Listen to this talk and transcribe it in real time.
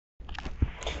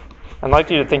I'd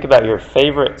like you to think about your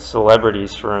favorite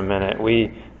celebrities for a minute.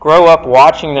 We grow up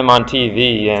watching them on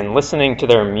TV and listening to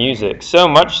their music, so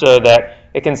much so that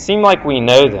it can seem like we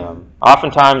know them.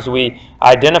 Oftentimes we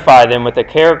identify them with the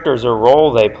characters or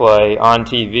role they play on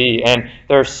TV, and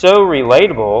they're so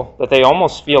relatable that they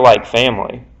almost feel like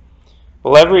family.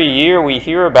 Well, every year we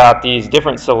hear about these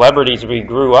different celebrities we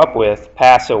grew up with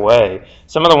pass away.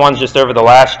 Some of the ones just over the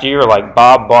last year, like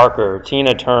Bob Barker,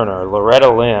 Tina Turner,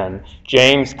 Loretta Lynn,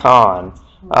 James Caan.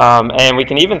 And we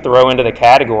can even throw into the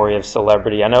category of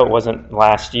celebrity. I know it wasn't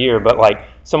last year, but like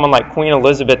someone like Queen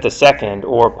Elizabeth II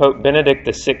or Pope Benedict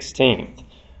XVI.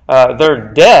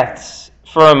 Their deaths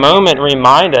for a moment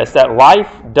remind us that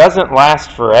life doesn't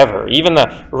last forever. Even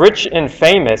the rich and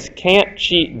famous can't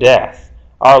cheat death.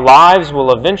 Our lives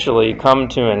will eventually come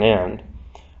to an end.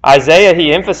 Isaiah,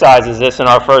 he emphasizes this in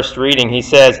our first reading. He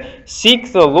says,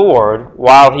 "Seek the Lord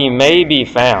while he may be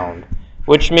found,"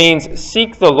 which means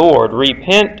seek the Lord,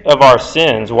 repent of our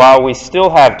sins while we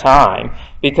still have time,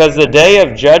 because the day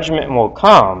of judgment will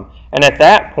come, and at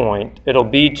that point, it'll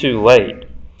be too late.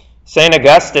 St.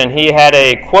 Augustine, he had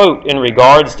a quote in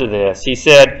regards to this. He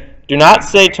said, "Do not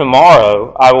say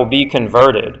tomorrow I will be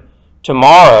converted.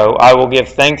 Tomorrow I will give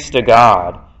thanks to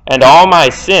God, and all my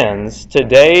sins,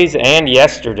 today's and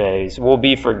yesterday's, will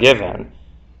be forgiven."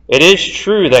 It is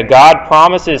true that God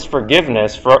promises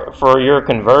forgiveness for your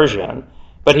conversion,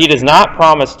 but he does not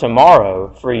promise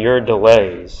tomorrow for your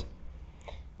delays.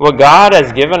 What God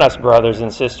has given us, brothers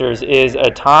and sisters, is a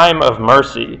time of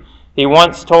mercy. He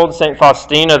once told St.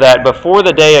 Faustina that before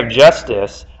the day of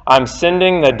justice, I'm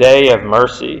sending the day of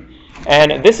mercy.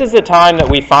 And this is the time that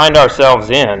we find ourselves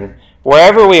in.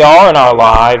 Wherever we are in our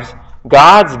lives,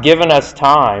 God's given us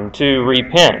time to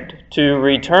repent, to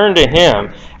return to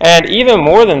him, and even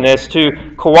more than this, to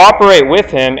cooperate with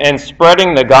him in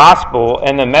spreading the gospel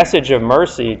and the message of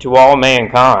mercy to all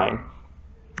mankind.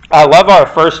 I love our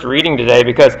first reading today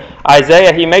because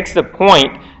Isaiah, he makes the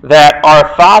point that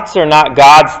our thoughts are not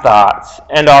God's thoughts,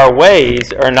 and our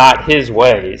ways are not his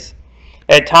ways.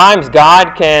 At times,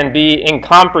 God can be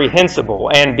incomprehensible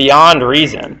and beyond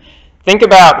reason. Think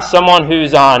about someone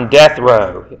who's on death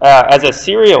row. As a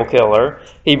serial killer,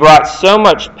 he brought so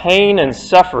much pain and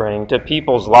suffering to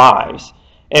people's lives.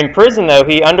 In prison, though,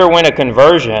 he underwent a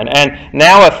conversion, and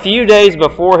now a few days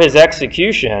before his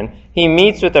execution, he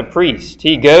meets with a priest.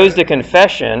 He goes to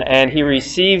confession, and he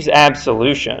receives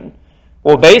absolution.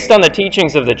 Well, based on the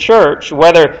teachings of the church,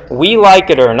 whether we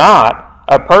like it or not,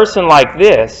 a person like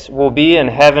this will be in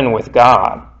heaven with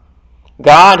God.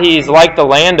 God, he's like the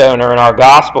landowner in our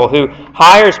gospel who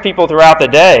hires people throughout the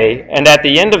day, and at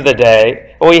the end of the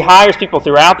day, he hires people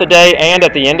throughout the day and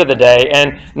at the end of the day,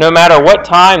 and no matter what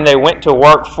time they went to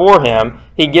work for him,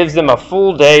 he gives them a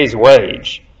full day's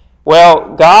wage.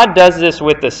 Well, God does this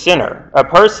with the sinner. A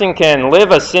person can live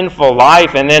a sinful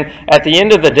life, and then at the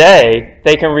end of the day,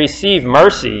 they can receive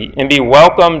mercy and be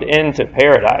welcomed into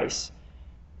paradise.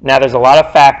 Now, there's a lot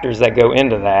of factors that go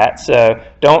into that, so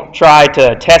don't try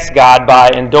to test God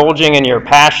by indulging in your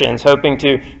passions, hoping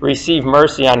to receive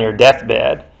mercy on your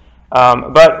deathbed.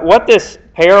 But what this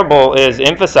parable is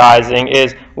emphasizing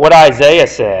is what Isaiah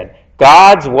said.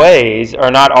 God's ways are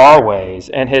not our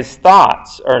ways, and his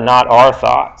thoughts are not our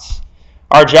thoughts.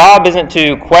 Our job isn't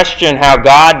to question how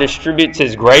God distributes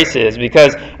his graces,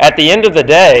 because at the end of the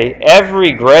day,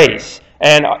 every grace,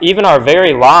 and even our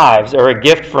very lives, are a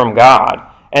gift from God.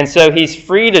 And so he's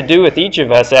free to do with each of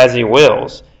us as he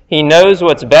wills. He knows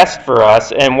what's best for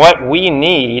us and what we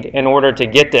need in order to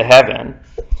get to heaven.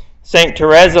 St.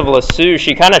 Therese of Lisieux,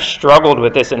 she kind of struggled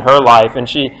with this in her life, and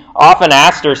she often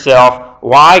asked herself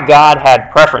why God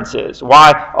had preferences,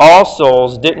 why all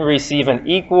souls didn't receive an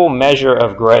equal measure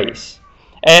of grace.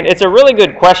 And it's a really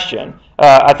good question.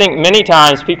 I think many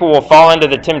times people will fall into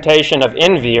the temptation of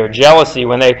envy or jealousy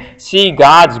when they see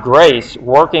God's grace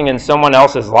working in someone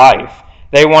else's life.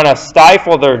 They want to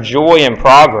stifle their joy and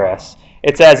progress.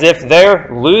 It's as if they're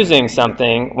losing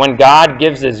something when God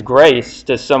gives his grace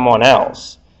to someone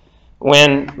else,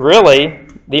 when really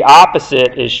the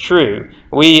opposite is true.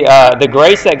 The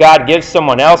grace that God gives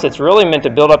someone else, it's really meant to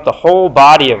build up the whole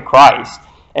body of Christ.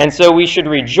 And so we should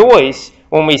rejoice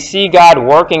when we see God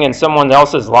working in someone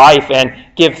else's life and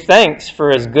give thanks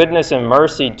for his goodness and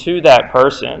mercy to that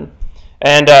person.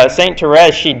 And St.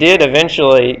 Therese, she did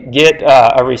eventually get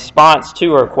a response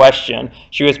to her question.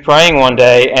 She was praying one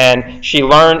day, and she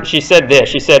said this.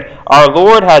 She said, "Our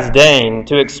Lord has deigned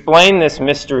to explain this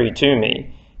mystery to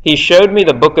me. He showed me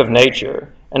the book of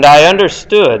nature, and I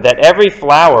understood that every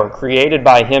flower created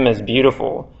by him is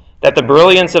beautiful, that the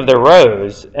brilliance of the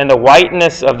rose and the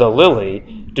whiteness of the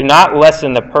lily do not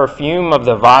lessen the perfume of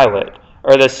the violet,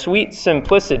 or the sweet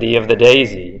simplicity of the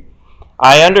daisy.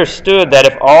 I understood that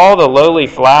if all the lowly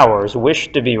flowers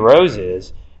wished to be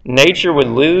roses, nature would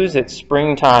lose its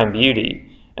springtime beauty,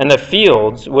 and the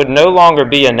fields would no longer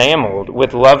be enameled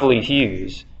with lovely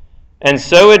hues. And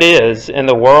so it is in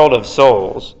the world of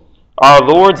souls, our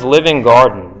Lord's living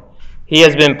garden. He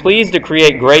has been pleased to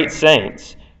create great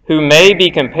saints, who may be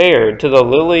compared to the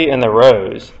lily and the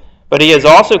rose, but he has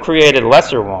also created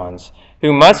lesser ones,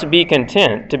 who must be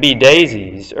content to be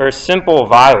daisies or simple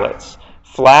violets,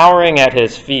 flowering at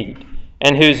his feet,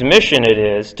 and whose mission it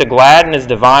is to gladden his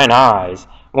divine eyes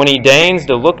when he deigns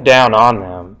to look down on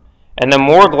them. And the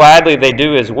more gladly they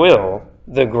do his will,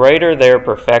 the greater their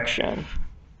perfection.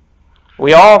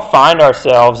 We all find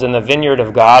ourselves in the vineyard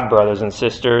of God, brothers and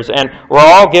sisters, and we're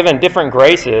all given different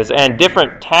graces and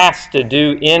different tasks to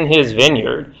do in his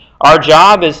vineyard. Our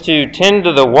job is to tend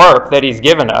to the work that he's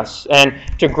given us and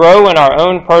to grow in our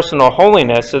own personal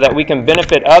holiness so that we can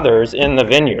benefit others in the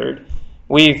vineyard.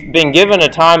 We've been given a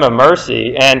time of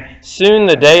mercy, and soon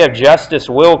the day of justice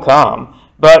will come.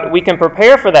 But we can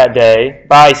prepare for that day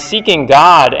by seeking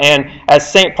God and, as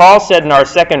St. Paul said in our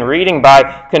second reading,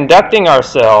 by conducting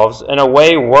ourselves in a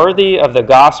way worthy of the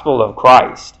gospel of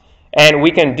Christ. And we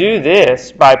can do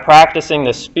this by practicing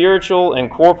the spiritual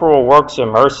and corporal works of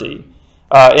mercy.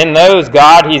 In those,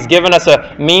 he's given us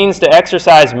a means to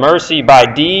exercise mercy by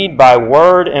deed, by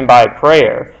word, and by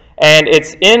prayer. And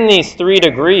it's in these 3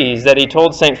 degrees that he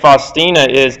told St. Faustina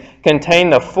contain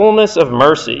the fullness of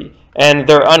mercy and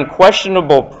their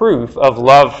unquestionable proof of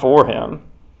love for him.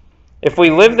 If we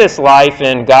live this life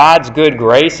in God's good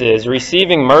graces,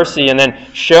 receiving mercy and then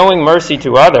showing mercy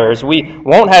to others, we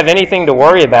won't have anything to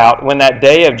worry about when that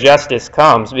day of justice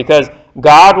comes, because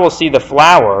God will see the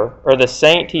flower or the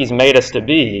saint he's made us to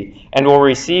be and will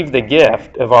receive the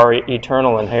gift of our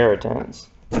eternal inheritance.